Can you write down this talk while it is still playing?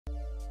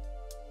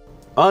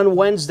On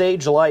Wednesday,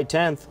 July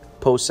 10th,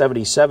 post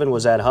 77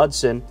 was at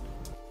Hudson.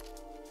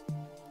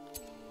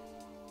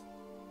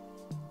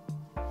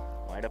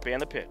 Wind up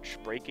and the pitch.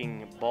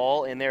 Breaking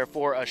ball in there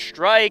for a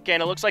strike,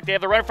 and it looks like they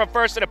have the runner from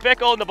first in a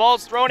pickle, and the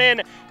ball's thrown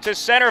in to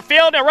center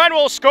field, and a run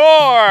will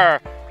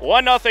score!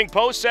 1-0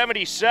 post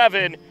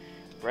 77.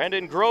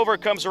 Brendan Grover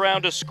comes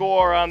around to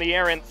score on the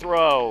errant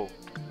throw.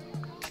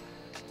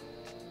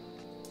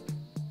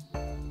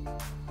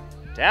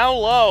 Down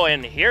low,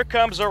 and here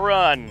comes a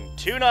run.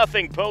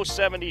 2-0 post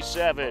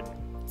 77.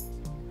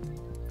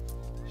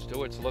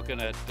 Stewart's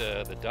looking at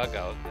the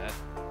dugout. That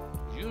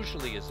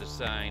usually is a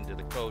sign to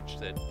the coach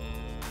that,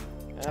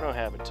 I don't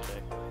have it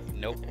today.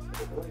 nope,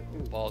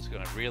 the ball's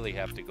going to really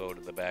have to go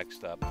to the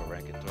backstop for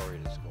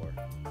Rankatori to score.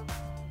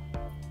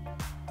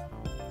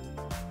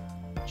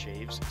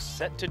 Chaves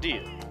set to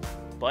deal.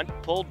 Bunt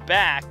pulled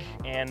back,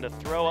 and the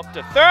throw up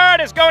to third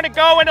is going to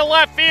go into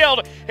left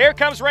field. Here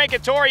comes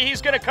Rankatori.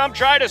 He's going to come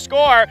try to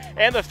score,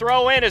 and the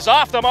throw in is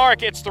off the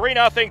mark. It's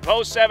 3-0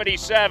 post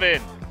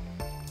 77.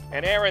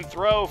 An errant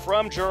throw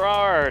from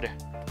Gerard.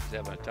 He's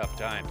having a tough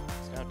time.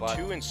 Now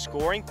two in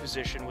scoring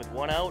position with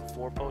one out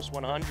for post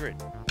 100.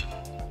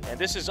 And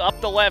this is up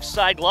the left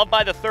side, gloved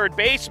by the third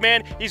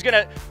baseman. He's going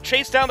to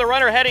chase down the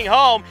runner heading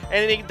home,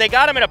 and they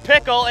got him in a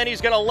pickle, and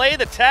he's going to lay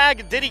the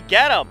tag. Did he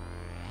get him?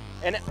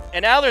 And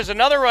now there's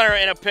another runner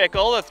in a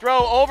pickle. The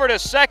throw over to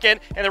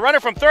second, and the runner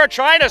from third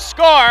trying to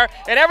score,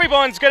 and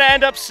everyone's going to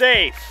end up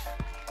safe.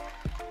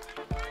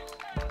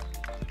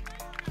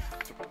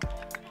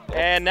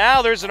 And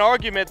now there's an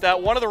argument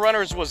that one of the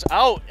runners was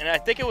out, and I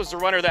think it was the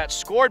runner that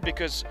scored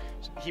because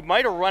he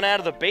might have run out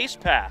of the base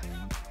path.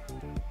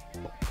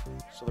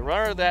 So the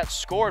runner that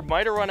scored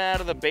might have run out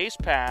of the base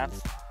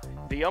path.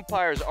 The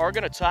umpires are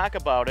going to talk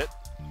about it.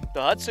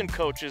 The Hudson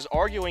coaches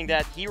arguing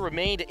that he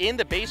remained in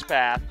the base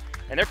path,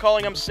 and they're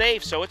calling him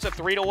safe, so it's a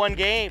 3-1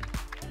 game.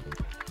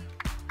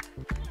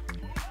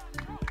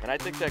 And I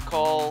think that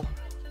call,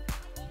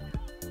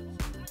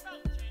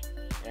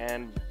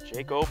 and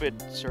Jake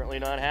Obid certainly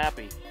not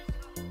happy.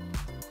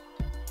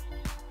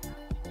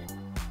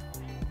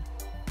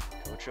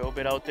 Coach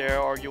Obid out there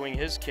arguing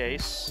his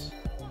case.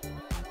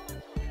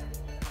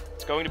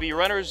 It's going to be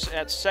runners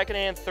at second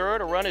and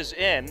third. A run is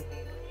in.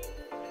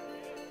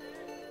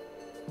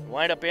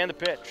 Wind up and the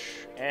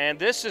pitch. And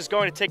this is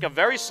going to take a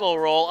very slow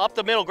roll up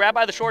the middle. Grab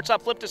by the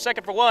shortstop, flip to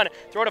second for one.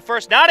 Throw to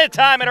first, not in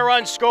time, and a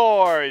run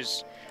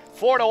scores.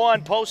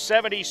 4-1 post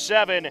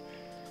 77.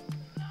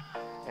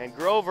 And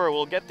Grover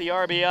will get the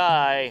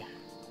RBI.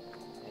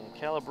 And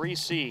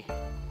Calabrese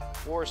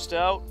forced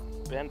out.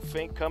 Ben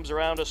Fink comes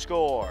around to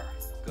score.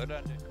 Good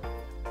on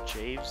it.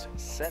 Chaves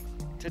set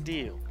to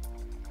deal.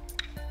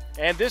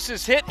 And this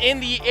is hit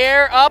in the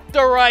air up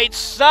the right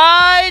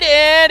side,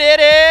 and it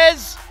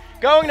is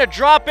going to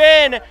drop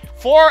in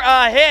for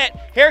a hit.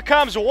 Here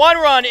comes one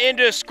run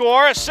into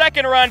score, a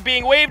second run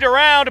being waved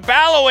around.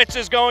 Balowitz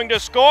is going to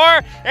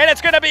score, and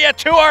it's going to be a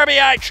 2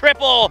 RBI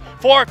triple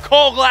for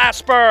Cole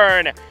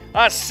Glassburn.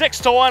 A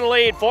 6-1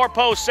 lead for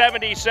post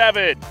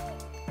 77. It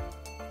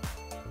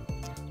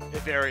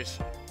varies.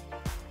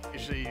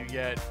 Usually you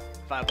get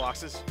 5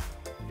 boxes.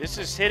 This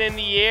is hit in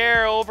the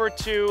air over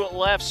to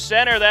left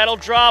center. That'll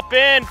drop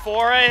in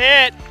for a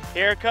hit.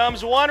 Here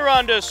comes one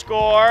run to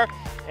score,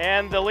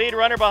 and the lead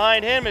runner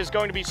behind him is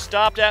going to be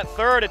stopped at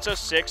third. It's a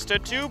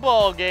 6-2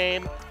 ball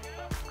game.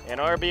 An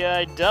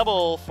RBI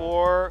double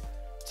for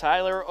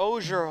Tyler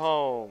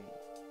Ogerholm.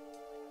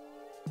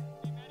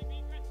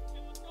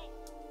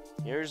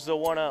 Here's the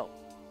 1-0.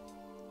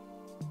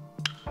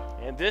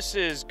 And this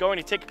is going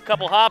to take a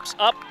couple hops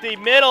up the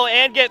middle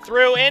and get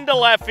through into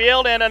left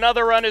field, and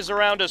another run is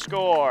around to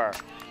score.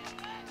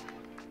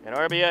 An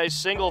RBI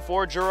single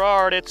for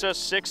Gerard. It's a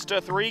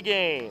 6-3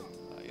 game.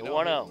 The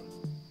 1-0.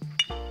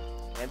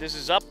 And this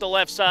is up the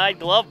left side,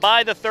 gloved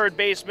by the third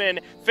baseman,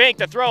 Fink.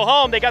 The throw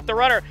home, they got the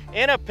runner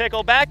in a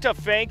pickle, back to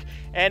Fink.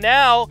 And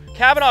now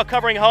Kavanaugh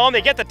covering home.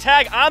 They get the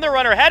tag on the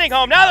runner heading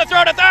home. Now the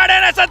throw to third,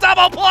 and it's a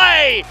double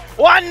play!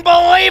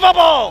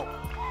 Unbelievable!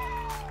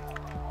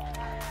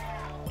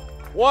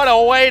 What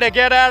a way to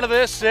get out of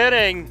this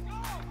inning.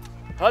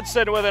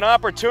 Hudson with an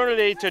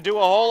opportunity to do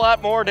a whole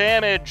lot more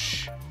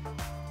damage.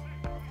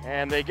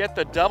 And they get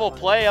the double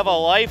play of a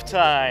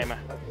lifetime.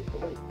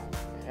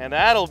 And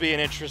that'll be an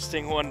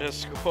interesting one to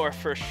score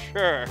for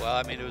sure. Well,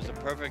 I mean, it was a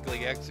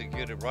perfectly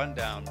executed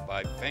rundown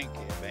by Fink.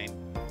 I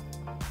mean,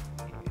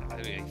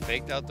 he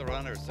faked out the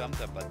run or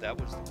something, but that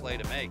was the play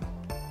to make.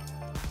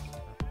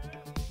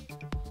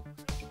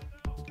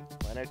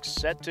 Lennox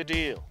set to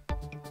deal.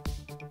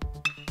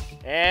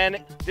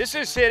 And this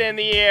is hit in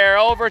the air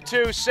over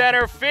to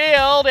center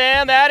field,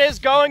 and that is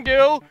going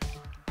to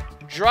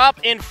drop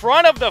in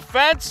front of the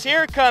fence.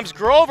 Here comes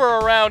Grover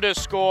around to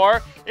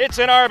score. It's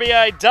an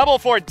RBI double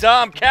for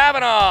Dom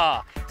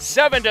Kavanaugh.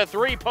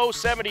 7-3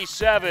 post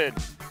 77.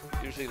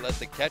 Usually let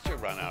the catcher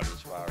run out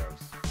as far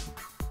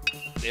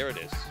as. There it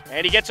is.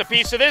 And he gets a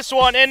piece of this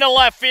one. Into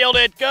left field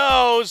it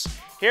goes.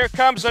 Here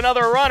comes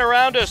another run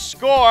around to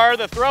score.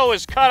 The throw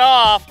is cut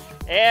off.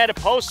 And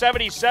post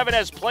 77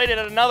 has played it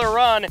another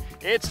run.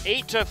 It's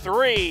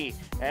 8-3.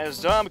 as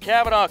Dom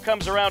Cavanaugh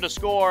comes around to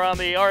score on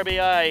the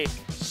RBI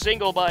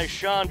single by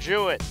Sean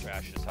Jewett.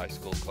 Trash's high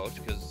school coach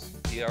because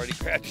he already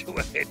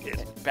graduated.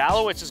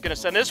 Balowitz is going to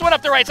send this one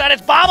up the right side.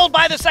 It's bobbled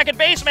by the second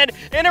baseman.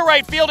 Into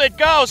right field it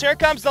goes. Here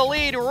comes the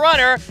lead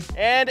runner,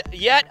 and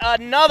yet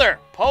another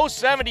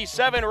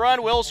post-77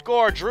 run will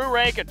score. Drew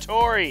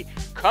Rankatori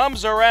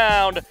comes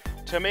around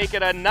to make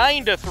it a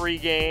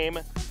 9-3 game.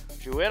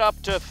 Jewett up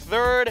to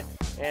third,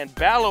 and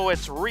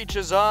Balowitz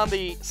reaches on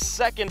the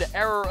second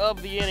error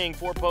of the inning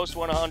for post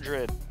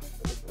 100.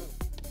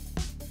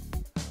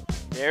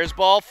 There's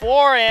ball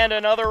 4, and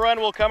another run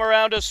will come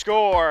around to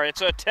score.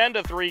 It's a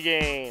 10-3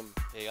 game.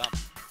 Hey,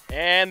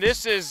 And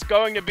this is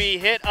going to be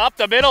hit up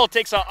the middle.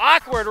 Takes an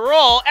awkward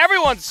roll.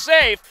 Everyone's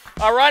safe.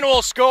 A run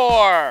will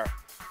score.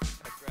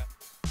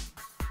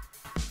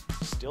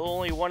 Still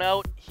only one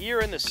out here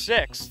in the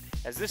 6th,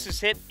 as this is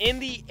hit in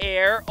the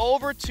air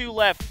over to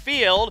left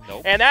field.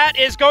 Nope. And that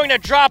is going to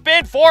drop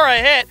in for a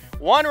hit.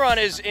 One run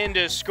is in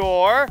to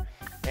score,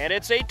 and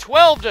it's a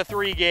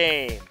 12-3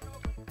 game.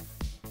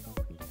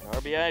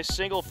 RBI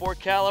single for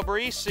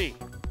Calabrese,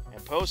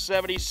 and post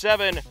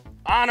 77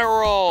 on a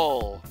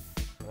roll.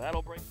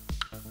 That'll bring.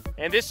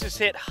 And this is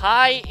hit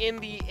high in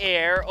the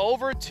air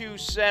over to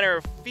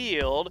center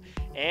field,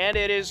 and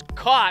it is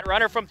caught.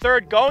 Runner from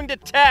third going to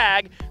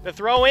tag. The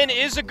throw in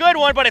is a good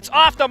one, but it's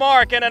off the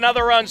mark, and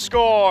another run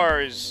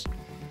scores.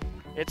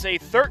 It's a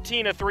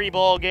 13-3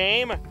 ball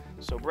game.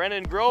 So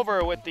Brendan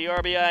Grover with the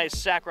RBI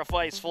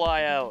sacrifice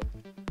fly out.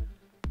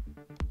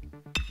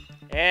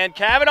 And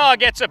Cavanaugh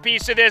gets a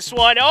piece of this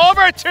one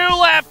over to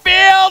left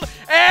field,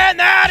 and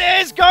that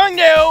is going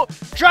to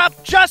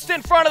drop just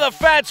in front of the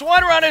fence.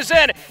 One run is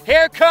in.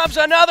 Here comes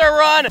another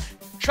run,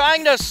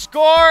 trying to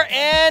score,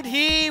 and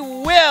he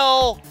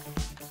will.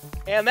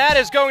 And that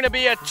is going to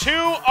be a 2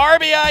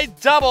 RBI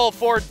double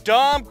for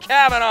Dom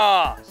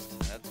Cavanaugh.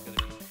 That's gonna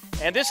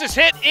be... And this is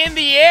hit in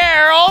the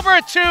air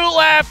over to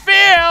left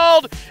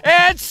field,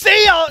 and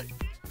see,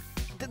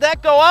 did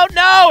that go out?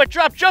 No, it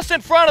dropped just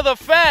in front of the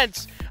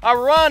fence. A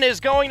run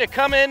is going to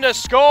come in to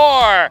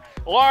score.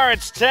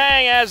 Lawrence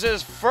Tang has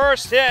his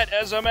first hit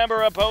as a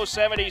member of post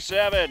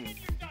 77.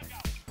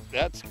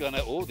 That's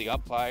gonna, oh, the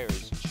umpire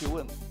is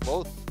chewing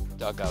both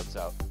dugouts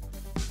out.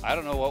 I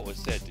don't know what was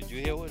said. Did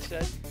you hear what was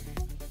said?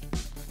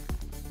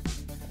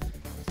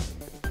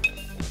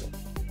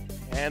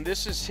 And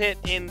this is hit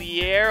in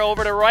the air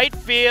over to right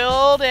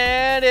field,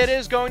 and it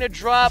is going to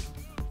drop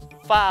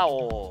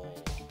foul.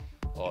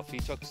 Oh, if he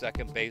took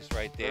second base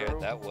right there,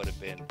 that would have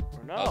been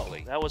No,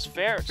 ugly. that was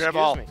fair. Fair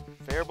ball. Excuse me.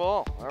 Fair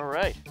ball. All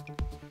right.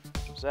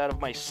 It was out of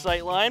my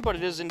sight line, but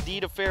it is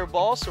indeed a fair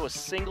ball, so a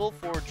single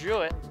for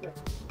Jewett.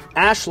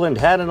 Ashland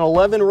had an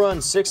 11-run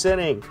 6th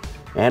inning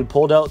and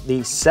pulled out the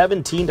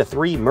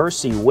 17-3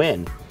 Mercy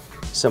win.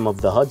 Some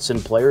of the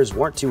Hudson players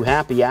weren't too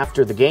happy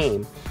after the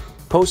game.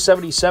 Post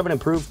 77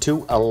 improved to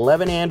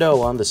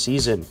 11-0 on the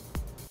season.